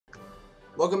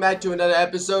Welcome back to another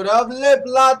episode of Lip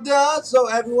Lotta. So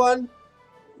everyone,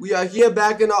 we are here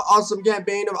back in our awesome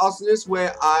campaign of awesomeness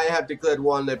where I have declared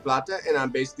war on Lip Lotta and I'm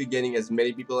basically getting as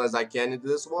many people as I can into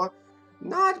this war.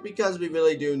 Not because we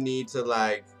really do need to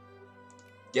like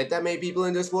get that many people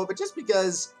in this war, but just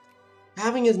because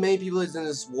having as many people as in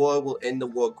this war will end the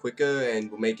war quicker and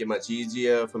will make it much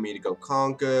easier for me to go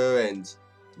conquer and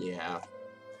yeah.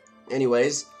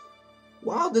 Anyways,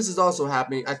 while this is also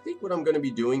happening, I think what I'm going to be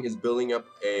doing is building up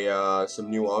some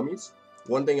new armies.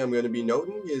 One thing I'm going to be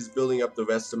noting is building up the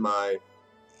rest of my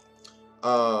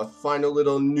final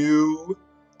little new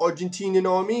Argentinian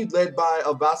army led by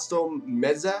Abasto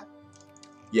Meza.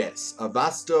 Yes,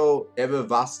 Abasto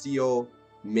Evervastio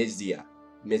Mezia.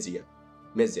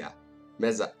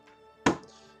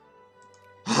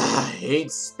 I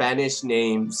hate Spanish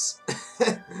names.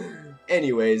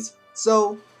 Anyways,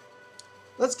 so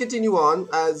let's continue on.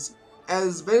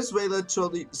 As Venezuela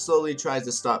slowly tries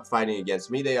to stop fighting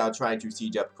against me, they are trying to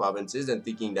siege up provinces and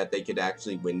thinking that they could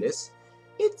actually win this.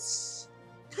 It's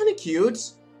kind of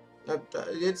cute.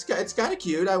 It's kind of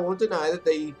cute. I won't deny that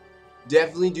they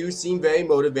definitely do seem very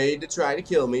motivated to try to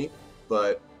kill me.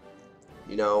 But,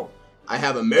 you know, I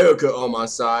have America on my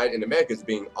side, and America's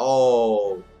being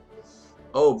all...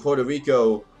 Oh, Puerto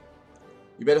Rico.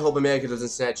 You better hope America doesn't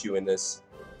snatch you in this.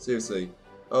 Seriously.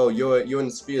 Oh, you're in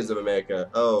the spheres of America.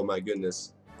 Oh my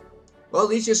goodness. Well, at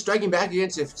least you're striking back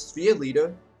against your sphere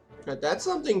leader. That's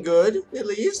something good. At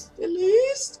least.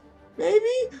 Maybe?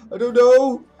 I don't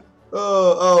know.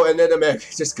 Oh, and then America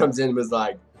just comes in and was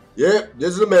like, yep,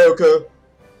 this is America.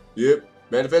 Yep,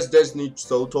 manifest destiny,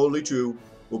 so totally true.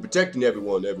 We're protecting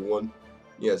everyone.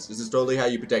 Yes, this is totally how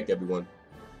you protect everyone.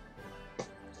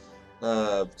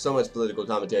 So much political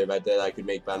commentary right there that I could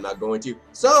make, but I'm not going to.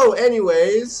 So,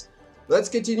 anyways, let's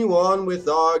continue on with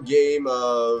our game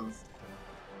of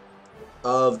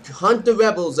hunt the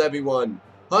rebels, everyone.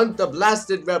 Hunt the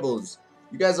blasted rebels.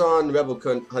 You guys are on rebel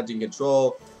hunting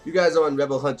control. You guys are on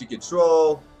rebel hunting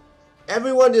control.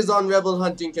 Everyone is on rebel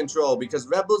hunting control because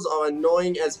rebels are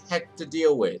annoying as heck to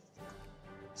deal with.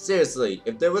 Seriously,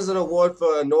 if there was an award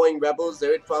for annoying rebels, they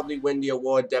would probably win the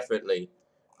award definitely.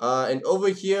 And over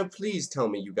here, please tell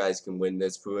me you guys can win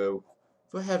this, Peru.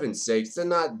 For heaven's sakes, they're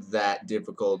not that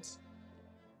difficult.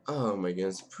 Oh my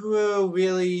goodness. Peru,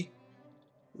 really?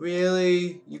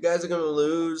 Really? You guys are gonna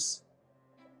lose?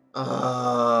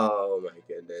 Oh my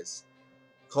goodness.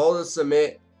 Call to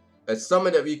submit. A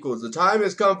summit of equals. The time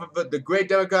has come for the great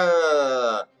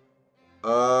democrat.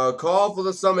 Call for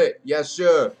the summit. Yes,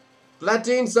 sure.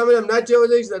 Platine summit of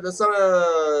nitrolytics at the summit.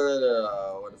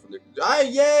 Wonderful.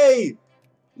 Yay!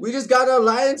 We just got an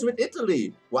alliance with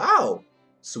Italy. Wow.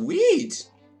 Sweet.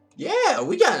 Yeah,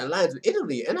 we got an alliance with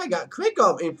Italy, and I got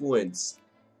Krakow influence.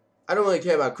 I don't really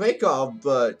care about Krakow,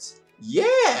 but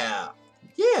yeah.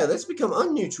 Yeah, let's become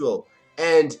unneutral.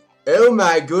 And, oh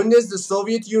my goodness, the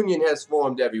Soviet Union has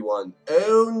formed, everyone.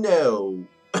 Oh no.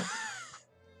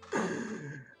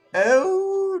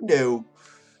 Oh no.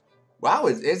 Wow,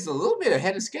 it's a little bit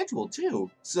ahead of schedule, too.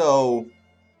 So...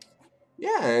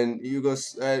 yeah, and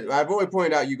I've already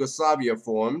pointed out Yugoslavia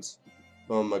formed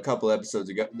from a couple episodes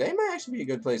ago. They might actually be a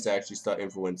good place to actually start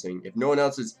influencing. If no one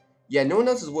else is, no one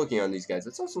else is working on these guys.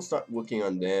 Let's also start working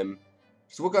on them.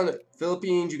 Just work on the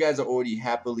Philippines. You guys are already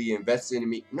happily invested in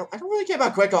me. No, I don't really care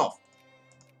about Krakow.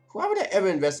 Why would I ever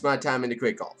invest my time into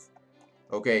Krakow?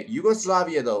 Okay,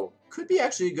 Yugoslavia though could be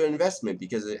actually a good investment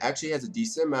because it actually has a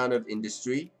decent amount of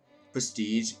industry,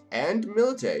 prestige, and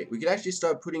military. We could actually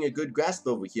start putting a good grasp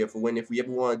over here for if we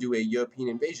ever want to do a European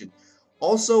invasion.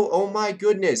 Also, oh my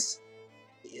goodness,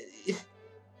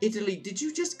 Italy, did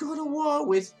you just go to war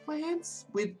with France?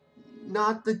 With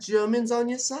not the Germans on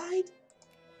your side?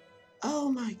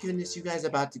 Oh my goodness, you guys are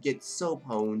about to get so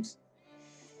pwned.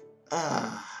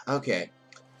 Okay.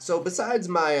 So besides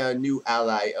my new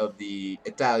ally of the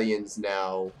Italians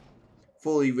now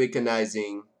fully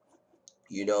recognizing,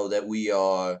 you know, that we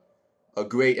are a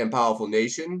great and powerful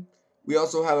nation, we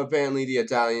also have apparently the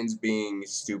Italians being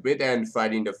stupid and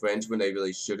fighting the French when they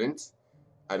really shouldn't.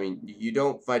 I mean, you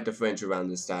don't fight the French around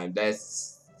this time.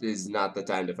 This is not the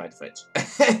time to fight the French.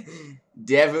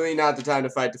 Definitely not the time to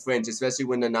fight the French, especially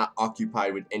when they're not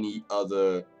occupied with any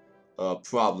other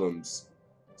problems.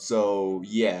 So,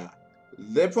 yeah.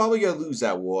 They're probably going to lose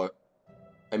that war.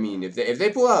 I mean, if they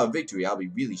pull out a victory, I'll be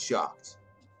really shocked.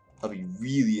 I'll be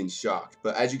really in shock.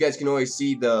 But as you guys can already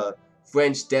see, the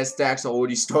French death stacks are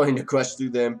already starting to crush through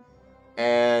them.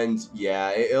 And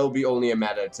yeah, it'll be only a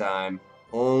matter of time.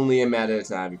 Only a matter of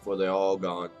time before they're all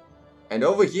gone. And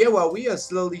over here, while we are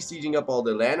slowly sieging up all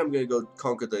the land, I'm going to go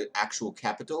conquer the actual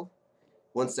capital.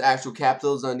 once the actual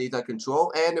capital is underneath our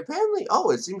control. And apparently,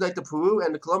 oh, it seems like the Peru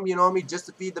and the Colombian army just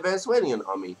defeated the Venezuelan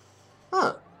army.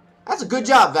 Huh. That's a good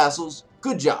job, vassals.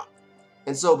 Good job.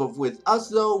 And so, but with us,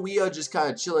 though, we are just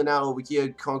kind of chilling out over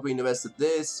here, conquering the rest of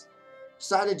this.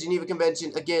 Sign a Geneva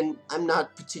Convention. Again, I'm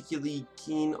not particularly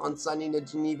keen on signing a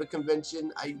Geneva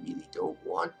Convention. I really don't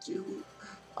want to.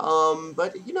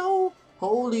 But, you know,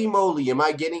 holy moly, am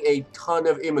I getting a ton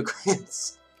of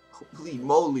immigrants. Holy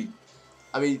moly.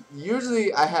 I mean,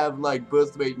 usually I have, like,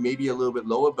 birth rate maybe a little bit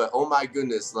lower, but oh my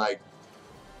goodness, like,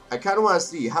 I kind of want to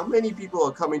see how many people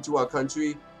are coming to our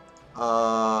country.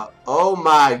 Oh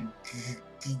my,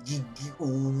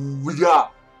 yeah.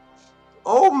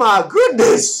 Oh my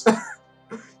goodness.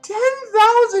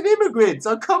 10,000 immigrants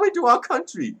are coming to our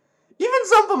country. Even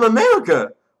some from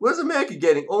America. Where's America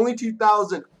getting? Only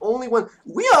 2,000. Only one.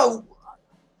 We are,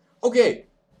 okay,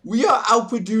 we are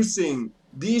outproducing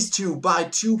these two by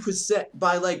 2%,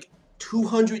 by like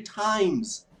 200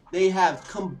 times. They have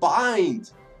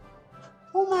combined.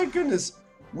 Oh my goodness.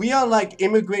 We are like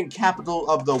immigrant capital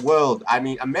of the world. I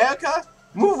mean, America,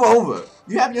 move over.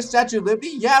 You have your Statue of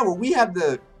Liberty? Yeah, well, we have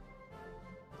the...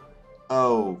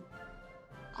 Oh.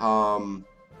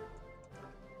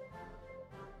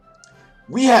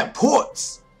 We have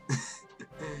ports.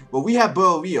 Well, we have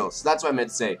Burro Rios. That's what I meant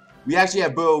to say. We actually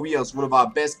have Burro Rios, one of our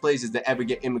best places to ever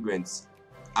get immigrants.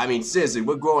 I mean, seriously,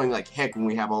 we're growing like heck when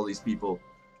we have all these people.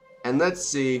 And let's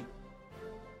see.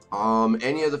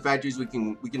 Any other factories we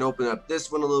can open up.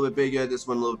 This one a little bit bigger, this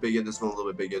one a little bit bigger, this one a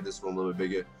little bit bigger, this one a little bit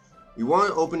bigger. We want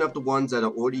to open up the ones that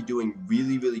are already doing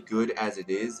really, really good as it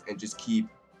is, and just keep,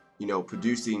 you know,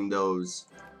 producing those.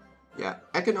 Yeah,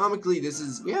 economically,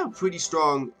 we have pretty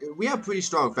strong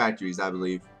factories, I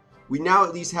believe. We now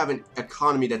at least have an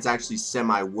economy that's actually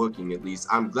semi-working, at least.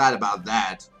 I'm glad about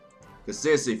that. Because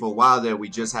seriously, for a while there, we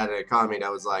just had an economy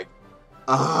that was like,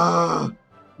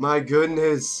 my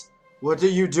goodness. What are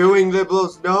you doing,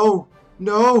 liberals? No,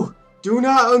 no, do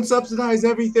not unsubsidize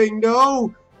everything.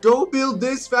 No, don't build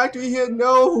this factory here.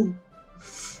 No.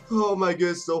 Oh my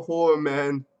goodness, the horror,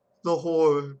 man. The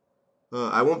horror.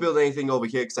 I won't build anything over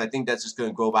here because I think that's just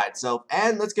going to grow by itself.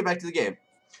 And let's get back to the game.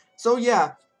 So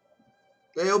yeah,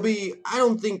 I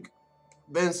don't think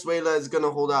Venezuela is going to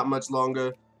hold out much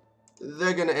longer.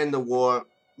 They're going to end the war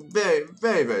very,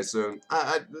 very, very soon.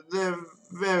 They're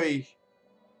very...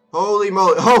 Holy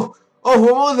moly. Oh,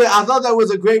 what was it? I thought that was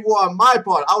a great war on my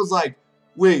part. I was like,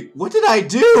 wait, what did I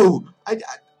do?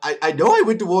 I know I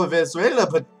went to war with Venezuela,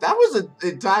 but that wasn't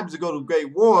in time to go to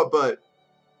Great War. But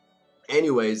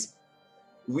anyways,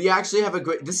 we actually have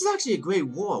this is actually a great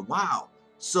war. Wow.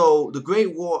 So the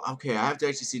Great War, okay, I have to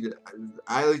actually see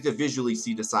I like to visually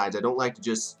see the sides. I don't like to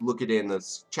just look at it in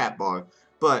the chat bar.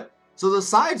 But, so the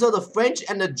sides are the French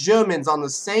and the Germans on the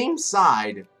same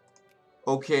side,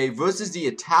 okay, versus the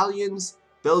Italians,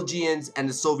 Belgians, and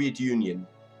the Soviet Union.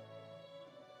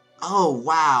 Oh,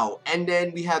 wow. And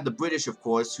then we have the British, of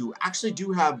course, who actually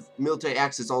do have military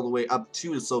access all the way up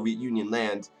to the Soviet Union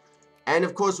land. And,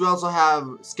 of course, we also have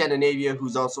Scandinavia,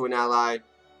 who's also an ally.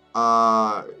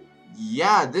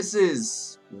 Yeah, this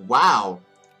is... Wow.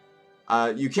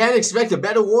 You can't expect a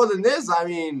better war than this. I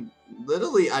mean,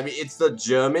 literally, I mean, it's the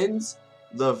Germans,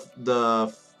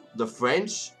 the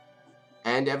French,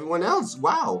 and everyone else.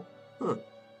 Wow. Huh.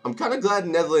 I'm kind of glad the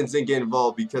Netherlands didn't get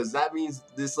involved, because that means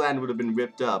this land would have been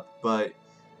ripped up. But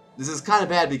this is kind of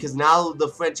bad, because now the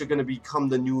French are going to become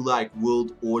the new, like,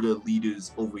 world order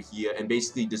leaders over here and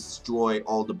basically destroy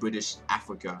all the British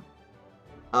Africa.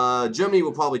 Germany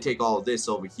will probably take all of this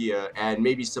over here, and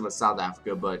maybe some of South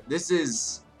Africa, but this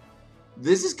is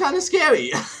kind of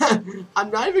scary. I'm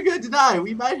not even going to deny,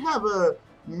 we might have a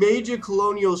major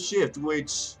colonial shift,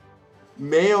 which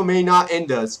may or may not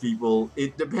end us, people.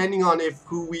 Depending on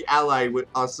who we ally with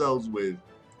ourselves with.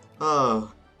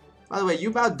 By the way, you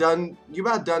about done? You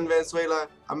about done, Venezuela?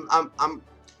 I'm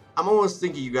almost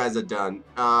thinking you guys are done.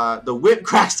 The whip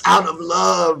cracks out of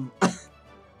love.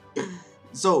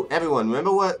 So everyone,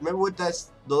 remember what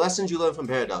that's the lessons you learned from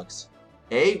Paradox.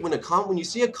 A, when you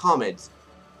see a comment,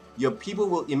 your people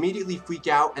will immediately freak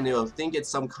out and they'll think it's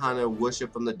some kind of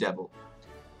worship from the devil.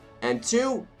 And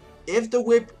 2, if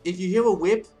you hear a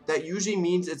whip, that usually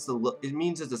means it's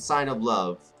a sign of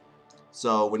love.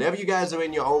 So whenever you guys are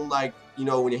in your own, like, you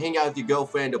know, when you hang out with your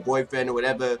girlfriend or boyfriend or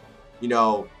whatever, you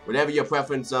know, whatever your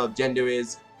preference of gender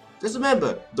is, just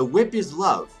remember, the whip is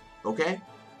love, okay?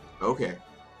 Okay.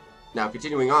 Now,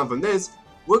 continuing on from this,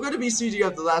 we're going to be sieging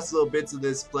up the last little bits of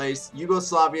this place.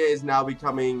 Yugoslavia is now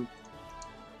becoming...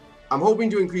 I'm hoping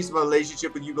to increase my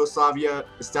relationship with Yugoslavia,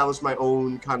 establish my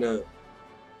own kind of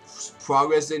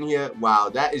progress in here. Wow,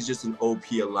 that is just an OP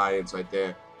alliance right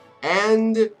there.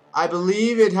 And I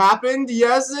believe it happened.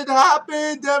 Yes, it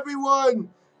happened, everyone.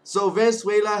 So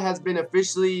Venezuela has been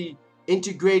officially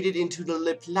integrated into the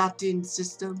Le Platin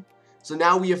system. So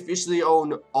now we officially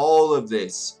own all of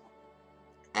this.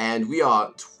 And we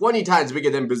are 20 times bigger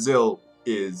than Brazil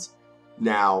is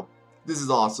now. This is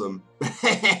awesome.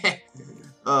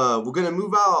 We're gonna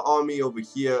move our army over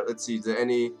here. Let's see, is there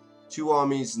any 2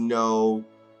 armies? No.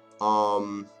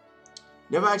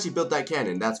 Never actually built that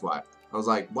cannon, that's why. I was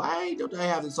like, why don't I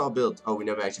have this all built? Oh, we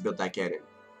never actually built that cannon.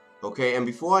 Okay, and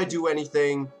before I do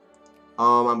anything,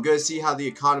 I'm gonna see how the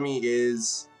economy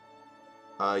is.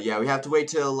 Yeah, we have to wait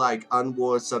till, like,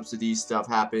 unwar subsidy stuff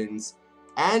happens.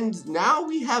 And now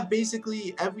we have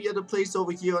basically every other place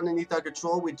over here underneath our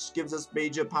control, which gives us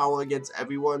major power against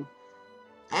everyone.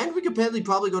 And we could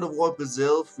probably go to war with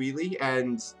Brazil freely,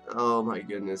 and oh my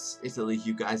goodness, Italy,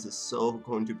 you guys are so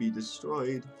going to be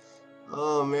destroyed.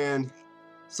 Oh man.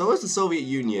 So is the Soviet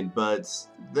Union, but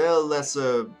they're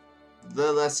lesser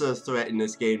threat in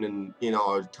this game than in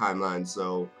our timeline,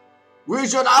 so we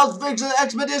should outfix an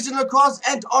expedition across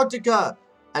Antarctica!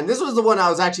 And this was the one I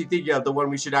was actually thinking of, the one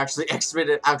we should actually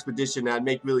expedition and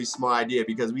make really smart idea,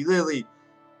 because we literally,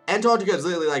 Antarctica is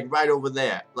literally like right over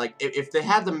there. Like if they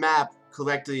had the map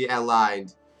correctly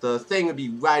aligned, the thing would be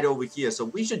right over here, so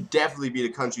we should definitely be the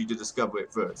country to discover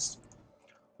it first.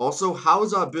 Also, how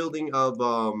is our building of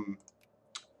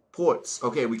ports?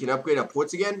 Okay, we can upgrade our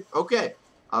ports again. Okay,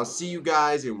 I'll see you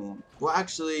guys, and well,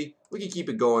 actually, we can keep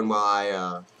it going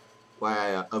while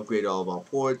I upgrade all of our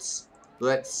ports.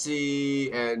 Let's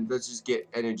see, and let's just get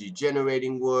energy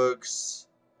generating works.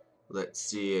 Let's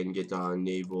see, and get our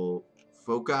naval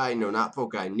foci. No, not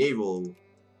foci. Naval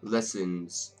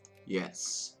lessons.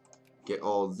 Yes. Get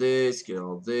all this. Get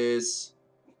all this.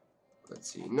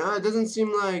 Let's see. No, it doesn't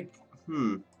seem like.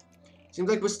 Seems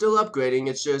like we're still upgrading.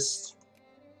 It's just.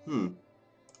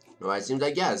 Alright, seems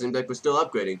like, yeah, it seems like we're still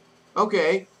upgrading.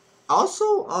 Okay.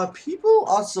 Also, our people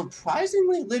are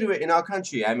surprisingly literate in our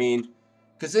country. I mean,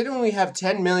 considering we have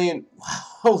 10 million. Wow,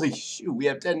 holy shoot, we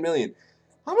have 10 million.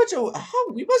 How much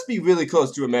we must be really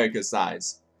close to America's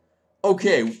size.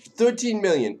 Okay, 13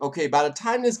 million. Okay, by the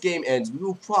time this game ends, we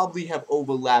will probably have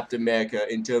overlapped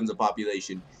America in terms of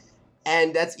population.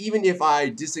 And that's even if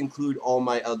I disinclude all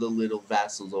my other little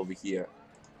vassals over here.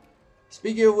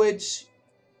 Speaking of which,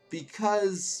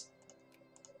 because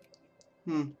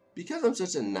I'm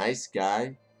such a nice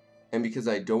guy, and because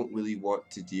I don't really want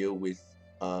to deal with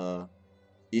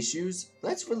issues,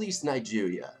 let's release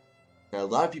Nigeria. Now, a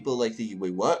lot of people are like thinking,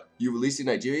 wait, what? You releasing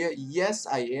Nigeria? Yes,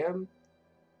 I am.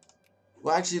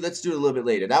 Well, actually, let's do it a little bit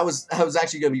later. That was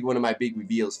actually going to be one of my big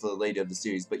reveals for the later of the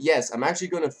series. But yes, I'm actually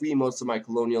going to free most of my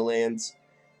colonial lands,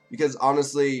 because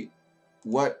honestly,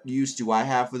 what use do I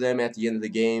have for them at the end of the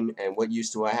game, and what use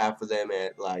do I have for them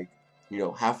at, like, you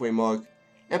know, halfway mark?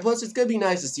 And plus, it's going to be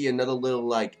nice to see another little,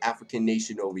 like, African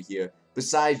nation over here,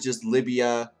 besides just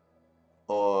Libya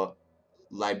or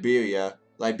Liberia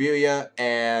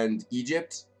and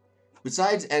Egypt.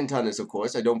 Besides Antonis, of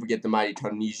course, I don't forget the mighty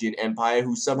Tunisian Empire,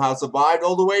 who somehow survived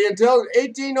all the way until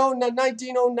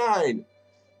 1909.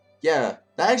 Yeah,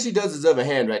 that actually does deserve a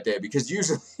hand right there, because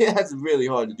usually that's really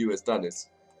hard to do as Tunis.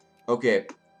 Okay,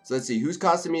 so let's see, who's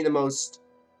costing me the most?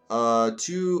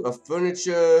 2 of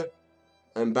furniture,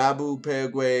 and Babu,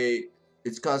 Paraguay,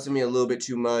 it's costing me a little bit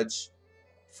too much.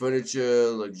 Furniture,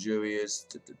 luxurious,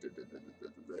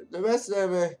 the rest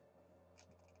of them,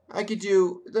 I could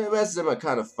do, the rest of them are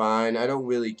kind of fine. I don't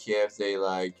really care if they,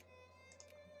 like,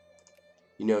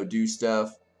 you know, do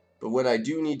stuff. But what I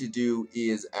do need to do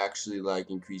is actually, like,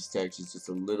 increase taxes just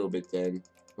a little bit then.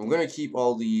 I'm going to keep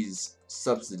all these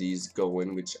subsidies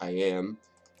going, which I am.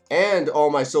 And all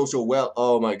my social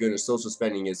oh my goodness, social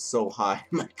spending is so high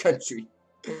in my country.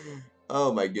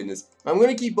 Oh my goodness. I'm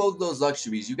going to keep both those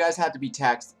luxuries. You guys have to be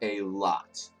taxed a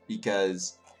lot,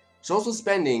 because social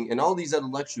spending and all these other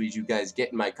luxuries you guys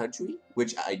get in my country,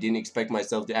 which I didn't expect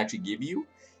myself to actually give you,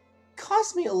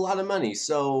 cost me a lot of money.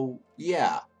 So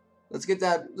yeah, let's get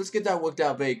that worked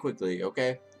out very quickly,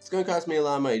 okay? It's gonna cost me a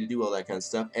lot of money to do all that kind of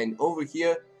stuff. And over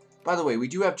here, by the way, we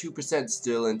do have 2%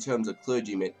 still in terms of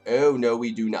clergymen. Oh no,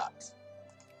 we do not.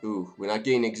 Ooh, we're not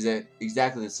getting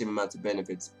exactly the same amounts of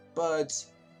benefits, but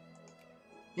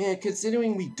yeah,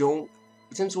 considering we don't,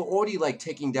 since we're already, like,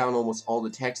 taking down almost all the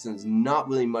text, and there's not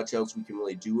really much else we can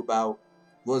really do about,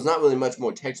 well, there's not really much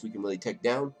more text we can really take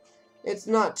down, it's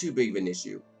not too big of an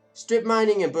issue. Strip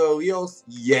mining and burials,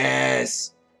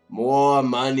 yes! More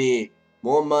money!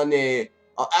 More money!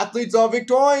 Our athletes are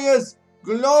victorious!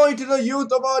 Glory to the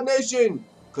youth of our nation!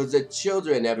 Because the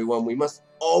children, everyone, we must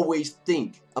always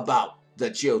think about the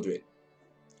children.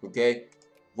 Okay?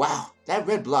 Wow, that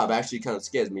red blob actually kind of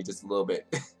scares me just a little bit.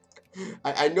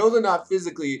 I know they're not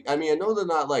physically, I mean, I know they're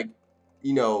not like,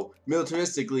 you know,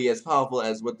 militaristically as powerful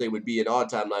as what they would be in our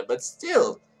timeline, but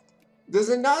still, does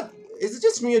it not, is it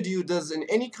just me or do you, does in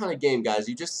any kind of game, guys,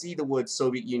 you just see the word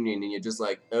Soviet Union and you're just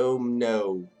like, oh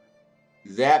no,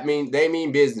 they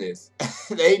mean business.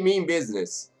 They mean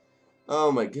business.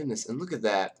 Oh my goodness, and look at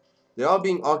that. They're all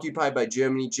being occupied by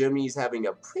Germany. Germany's having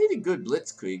a pretty good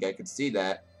blitzkrieg, I could see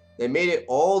that. They made it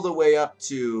all the way up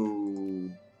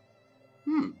to,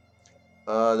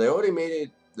 they already made it.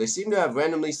 They seem to have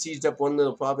randomly sieged up one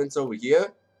little province over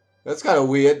here. That's kind of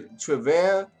weird.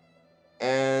 Tver,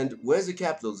 and where's the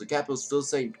capital? Is the capital still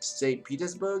St.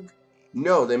 Petersburg?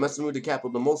 No, they must have moved the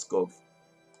capital to Moscow.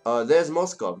 There's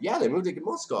Moscow. Yeah, they moved it to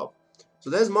Moscow. So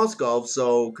there's Moscow.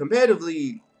 So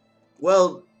comparatively,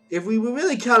 well, if we were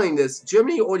really counting this,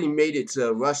 Germany already made it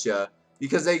to Russia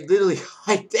because they literally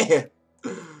right there.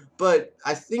 But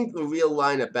I think the real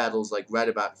line of battle is like right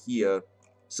about here.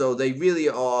 So they really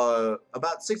are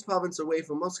about 6 provinces away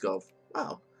from Moscow.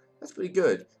 Wow, that's pretty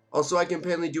good. Also, I can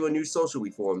apparently do a new social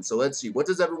reform. So let's see. What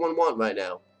does everyone want right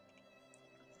now?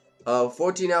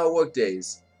 14-hour work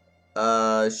days.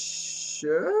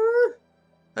 Sure.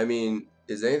 I mean,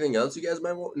 is there anything else you guys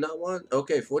might not want?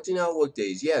 Okay, 14-hour work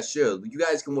days. Yeah, sure. You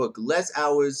guys can work less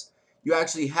hours. You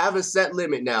actually have a set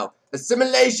limit now.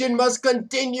 Assimilation must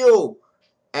continue.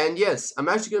 And yes, I'm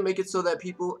actually going to make it so that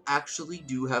people actually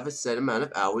do have a set amount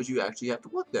of hours you actually have to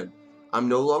work them. I'm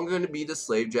no longer going to be the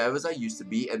slave driver as I used to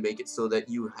be and make it so that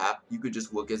you could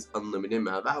just work as unlimited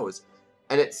amount of hours.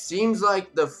 And it seems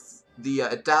like the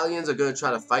Italians are going to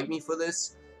try to fight me for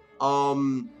this.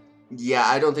 Yeah,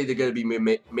 I don't think they're going to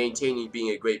be maintaining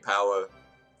being a great power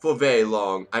for very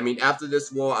long. I mean, after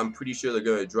this war, I'm pretty sure they're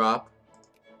going to drop.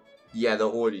 Yeah, they're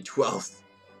already 12th.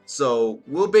 So,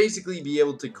 we'll basically be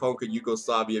able to conquer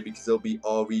Yugoslavia because it'll be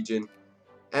our region.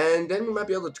 And then we might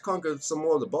be able to conquer some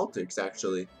more of the Baltics,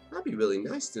 actually. That'd be really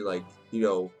nice to, like, you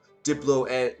know, Diplo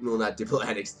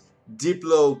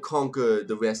conquer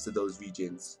the rest of those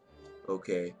regions.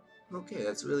 Okay. Okay,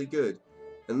 that's really good.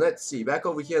 And let's see, back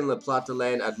over here in La Plata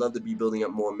land, I'd love to be building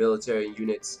up more military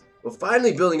units. We're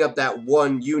finally building up that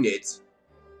one unit,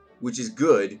 which is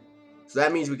good. So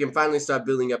that means we can finally start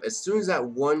building up. As soon as that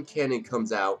one cannon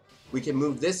comes out, we can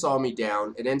move this army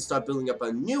down and then start building up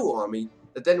a new army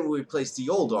that then will replace the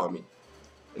old army.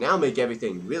 And that'll make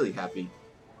everything really happy.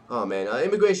 Oh man,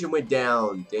 immigration went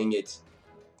down, dang it.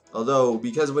 Although,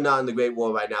 because we're not in the Great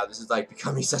War right now, this is like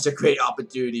becoming such a great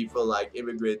opportunity for like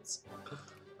immigrants.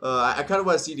 I kind of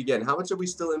want to see it again. How much are we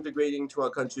still integrating to our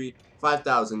country?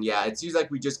 5,000, yeah. It seems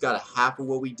like we just got a half of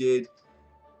what we did.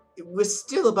 We're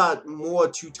still about more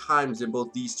 2 times than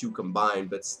both these two combined,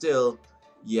 but still,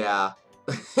 yeah.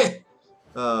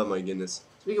 Oh my goodness.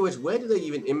 Speaking of which, where do they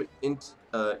even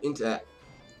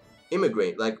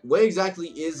immigrate? Like, where exactly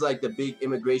is like the big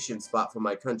immigration spot for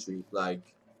my country? Like,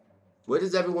 where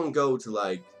does everyone go to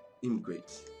like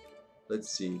immigrate?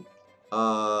 Let's see.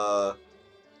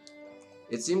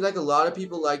 It seems like a lot of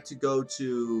people like to go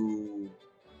to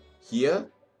here,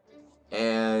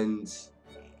 and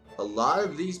a lot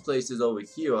of these places over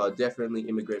here are definitely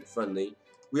immigrant friendly.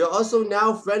 We are also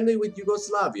now friendly with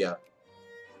Yugoslavia.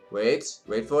 Wait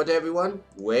for it, everyone.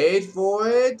 Wait for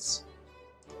it.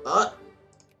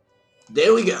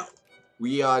 There we go.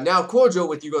 We are now cordial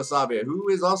with Yugoslavia, who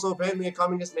is also apparently a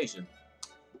communist nation.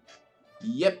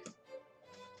 Yep.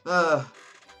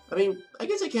 I mean, I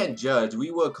guess I can't judge.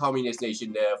 We were a communist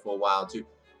nation there for a while, too.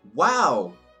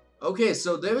 Wow! Okay,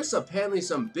 so there is apparently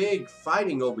some big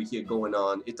fighting over here going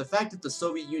on. It's the fact that the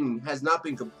Soviet Union has not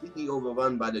been completely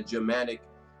overrun by the Germanic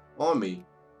army.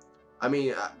 I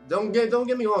mean, don't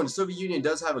get me wrong. The Soviet Union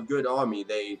does have a good army.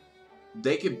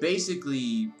 They could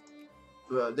basically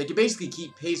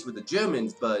keep pace with the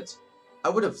Germans, but I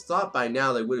would have thought by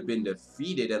now they would have been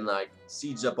defeated and like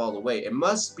sieged up all the way. It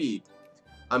must be.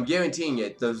 I'm guaranteeing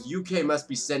it. The UK must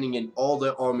be sending in all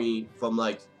their army from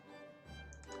like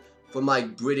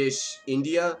British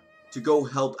India to go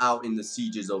help out in the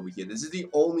sieges over here. This is the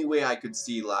only way I could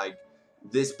see like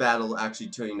this battle actually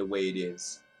turning the way it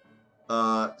is.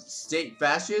 State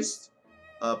fascist,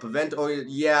 prevent oil.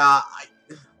 Yeah,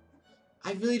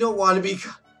 I really don't want to be.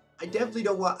 I don't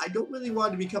really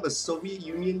want to become a Soviet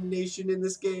Union nation in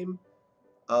this game.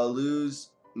 Lose.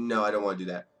 No, I don't want to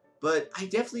do that. But I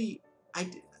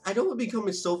don't want to become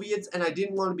a Soviet, and I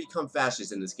didn't want to become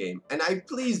fascist in this game. And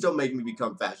please don't make me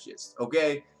become fascist,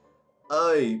 okay?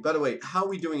 By the way, how are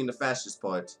we doing in the fascist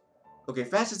part? Okay,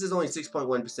 fascist is only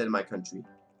 6.1% of my country.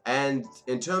 And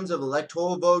in terms of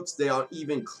electoral votes, they aren't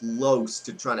even close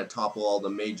to trying to topple all the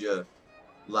major,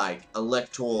 like,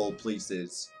 electoral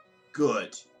places.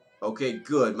 Good. Okay,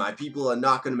 good. My people are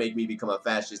not going to make me become a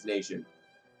fascist nation.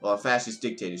 Or a fascist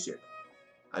dictatorship.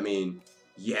 I mean,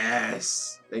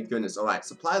 yes. Thank goodness. Alright,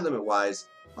 supply limit wise,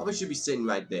 probably should be sitting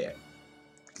right there.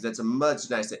 Because that's a much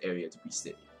nicer area to be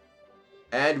sitting.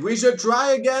 And we should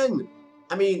try again!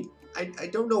 I mean, I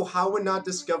don't know how we're not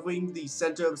discovering the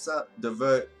center of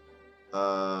divert.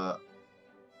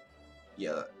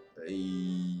 Yeah.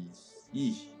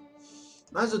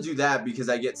 Might as well do that because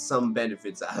I get some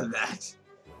benefits out of that.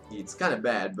 It's kind of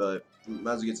bad, but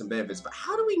might as well get some benefits. But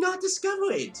how do we not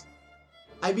discover it?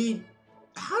 I mean,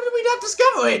 how did we not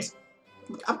discover it?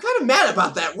 I'm kind of mad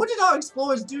about that. What did our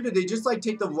explorers do? Did they just like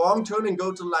take the wrong turn and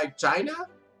go to like China?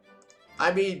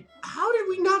 I mean, how did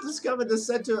we not discover the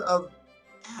center of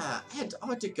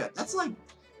Antarctica? That's like,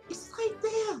 it's right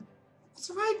there. It's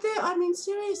right there. I mean,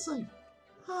 seriously.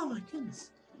 Oh my goodness.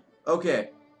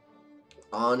 Okay.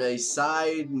 On a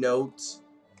side note,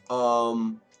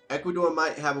 Ecuador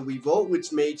might have a revolt,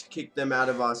 which may kick them out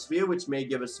of our sphere, which may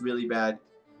give us really bad,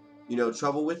 you know,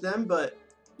 trouble with them. But,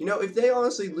 you know, if they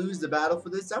honestly lose the battle for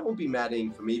this, that won't be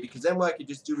maddening for me, because then what I could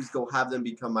just do is go have them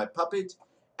become my puppet,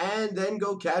 and then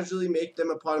go casually make them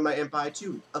a part of my empire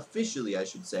too. Officially, I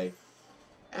should say.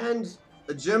 And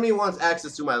Germany wants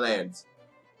access to my lands.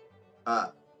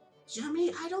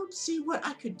 Germany, I don't see what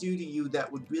I could do to you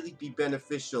that would really be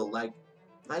beneficial. Like,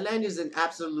 my land is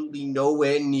absolutely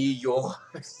nowhere near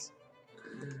yours.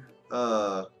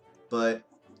 But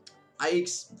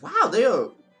wow,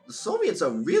 the Soviets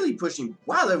are really pushing.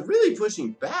 Wow, they're really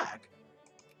pushing back.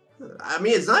 I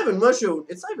mean, it's not even Russia.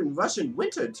 It's not even Russian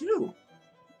winter too.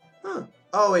 Huh.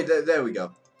 Oh wait, there we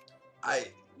go.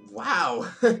 Wow.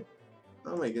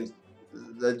 Oh my goodness.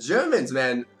 The Germans,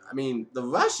 man. I mean, the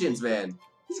Russians, man.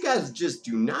 These guys just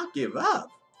do not give up.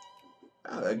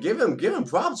 Give them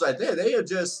props right there.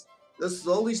 They're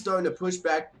slowly starting to push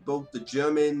back both the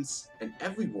Germans and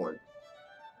everyone.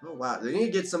 Oh wow, they need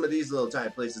to get some of these little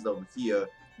tiny places over here,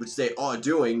 which they are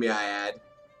doing, may I add.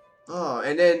 Oh,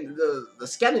 and then the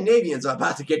Scandinavians are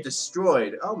about to get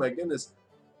destroyed. Oh my goodness.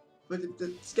 But if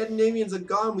the Scandinavians are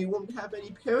gone, we won't have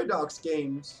any Paradox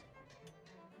games.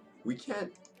 We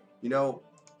can't, you know,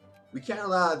 we can't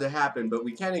allow it to happen, but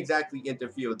we can't exactly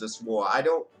interfere with this war. I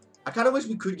kind of wish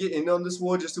we could get in on this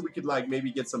war just so we could, like,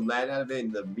 maybe get some land out of it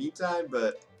in the meantime,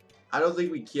 but I don't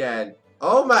think we can.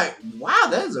 Oh my, wow,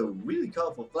 that is a really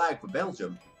colorful flag for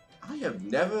Belgium. I have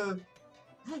never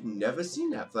seen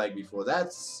that flag before.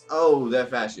 That's, oh, they're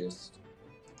fascist.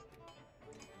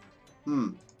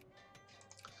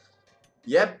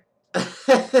 Yep.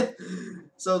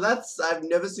 So I've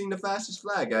never seen the fascist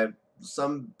flag.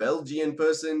 Some Belgian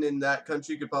person in that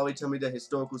country could probably tell me the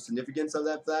historical significance of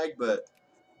that flag, but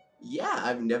yeah,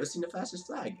 I've never seen a fascist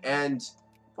flag. And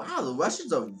wow, the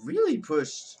Russians are really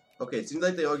pushed. Okay, it seems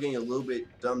like they are getting a little bit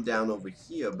dumbed down over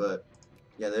here, but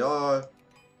yeah, they are.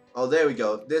 Oh, there we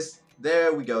go.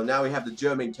 There we go. Now we have the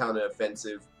German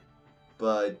counteroffensive,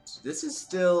 but this is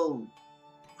still.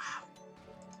 Wow,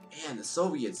 man, the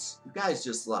Soviets. You guys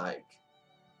just like.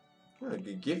 I'm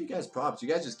gonna give you guys props. You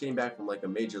guys just came back from like a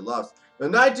major loss. The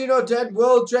 1910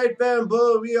 World Trade Fair in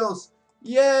Belarus.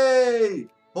 Yay!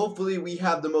 Hopefully we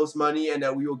have the most money and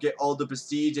that we will get all the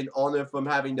prestige and honor from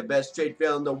having the best trade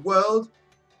fair in the world.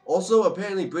 Also,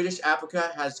 apparently British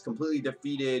Africa has completely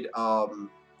defeated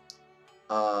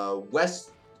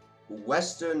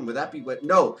Western, would that be what?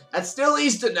 No, that's still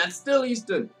Eastern. That's still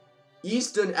Eastern.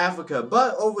 Eastern Africa.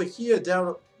 But over here,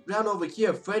 down over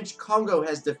here, French Congo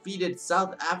has defeated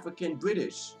South African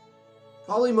British.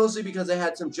 Probably mostly because they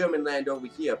had some German land over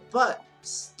here. But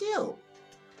still,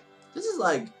 this is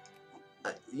like,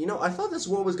 you know, I thought this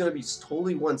war was going to be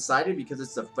totally one-sided because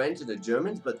it's the French and the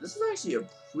Germans, but this is actually a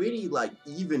pretty, like,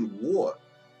 even war.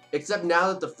 Except now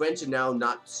that the French are now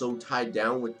not so tied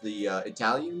down with the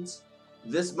Italians,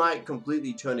 this might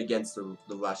completely turn against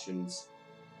the Russians.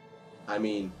 I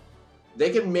mean,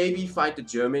 they can maybe fight the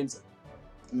Germans,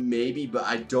 maybe, but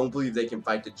I don't believe they can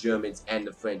fight the Germans and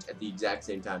the French at the exact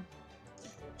same time.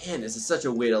 Man, this is such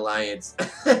a weird alliance.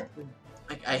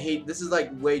 I hate, this is like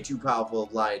way too powerful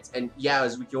alliance. And yeah,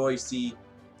 as we can always see,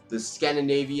 the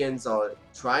Scandinavians are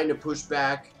trying to push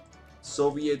back.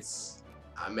 Soviets,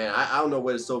 man, I don't know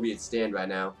where the Soviets stand right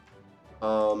now.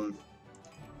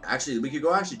 Actually, we could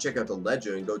go actually check out the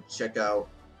ledger and go check out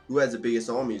who has the biggest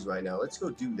armies right now. Let's go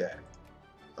do that.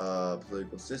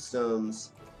 Political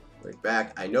systems, right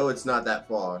back. I know it's not that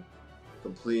far.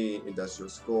 Complete industrial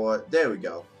score. There we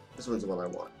go. This one's the one I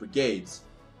want. Brigades.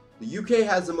 The UK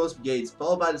has the most brigades,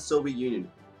 followed by the Soviet Union.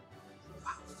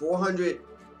 Wow, 400,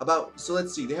 so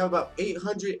let's see, they have about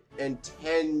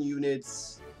 810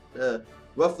 units,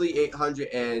 roughly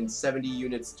 870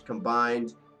 units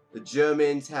combined. The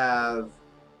Germans and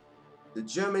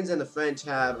the French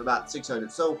have about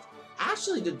 600. So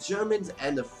actually, the Germans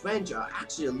and the French are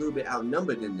actually a little bit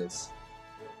outnumbered in this.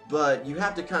 But you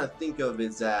have to kind of think of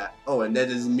it that, oh, and that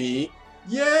is me.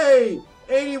 Yay!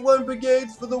 81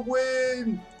 brigades for the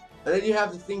win! And then you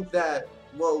have to think that,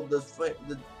 well, the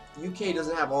UK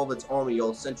doesn't have all of its army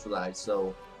all centralized,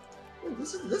 so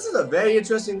this is a very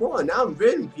interesting one. Now I'm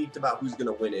really peaked about who's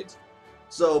gonna win it.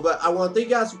 So, but I want to thank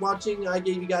you guys for watching. I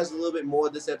gave you guys a little bit more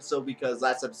this episode because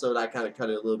last episode I kind of cut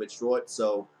it a little bit short.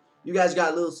 So you guys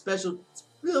got a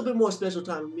little bit more special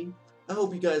time with me. I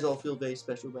hope you guys all feel very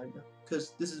special right now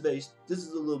because this is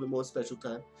a little bit more special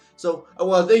time. So I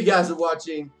want to thank you guys for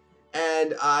watching,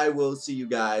 and I will see you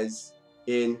guys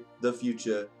in the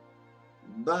future.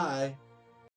 Bye.